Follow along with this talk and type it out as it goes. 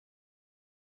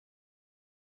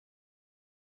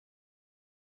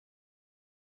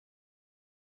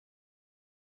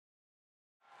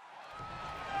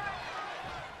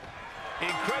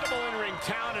Incredible in-ring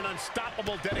talent and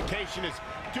unstoppable dedication is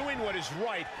doing what is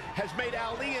right has made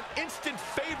Ali an instant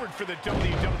favorite for the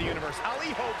WWE Universe. Ali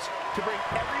hopes to bring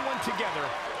everyone together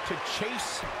to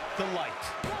chase the light.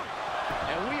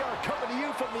 And we are coming to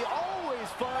you from the always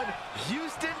fun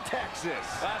Houston, Texas.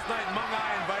 Last night, Mung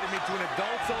Ai invited me to an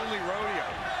adults-only rodeo.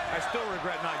 I still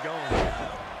regret not going.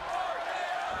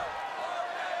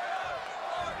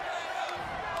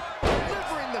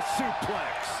 Delivering the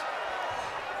suplex.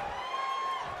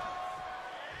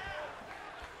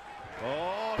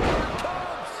 Oh, here it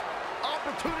comes.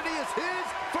 Opportunity is his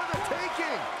for the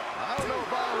taking. I don't know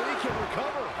if Ali can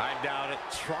recover. I doubt it.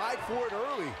 Tried for it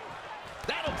early.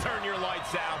 That'll turn your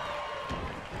lights out.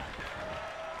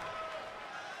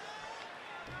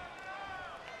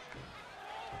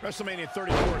 WrestleMania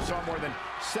 34 saw more than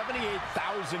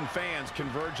 78,000 fans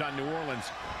converge on New Orleans.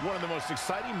 One of the most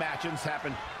exciting matches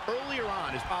happened earlier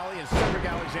on as Ali and Cedric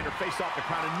Alexander faced off to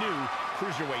crown a new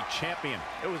Cruiserweight champion.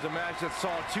 It was a match that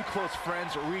saw two close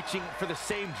friends reaching for the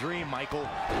same dream, Michael.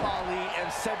 Ali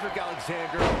and Cedric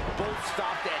Alexander both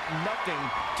stopped at nothing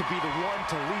to be the one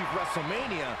to leave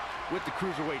WrestleMania with the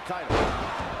Cruiserweight title.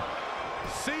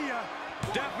 See ya.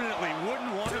 Definitely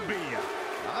wouldn't want to be ya.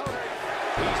 All right.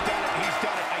 He's done it. He's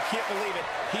done it. I can't believe it.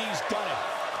 He's done it.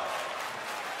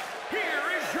 Here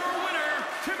is your winner,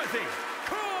 Timothy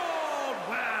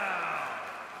Caleta.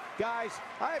 Guys,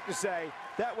 I have to say,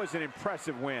 that was an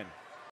impressive win.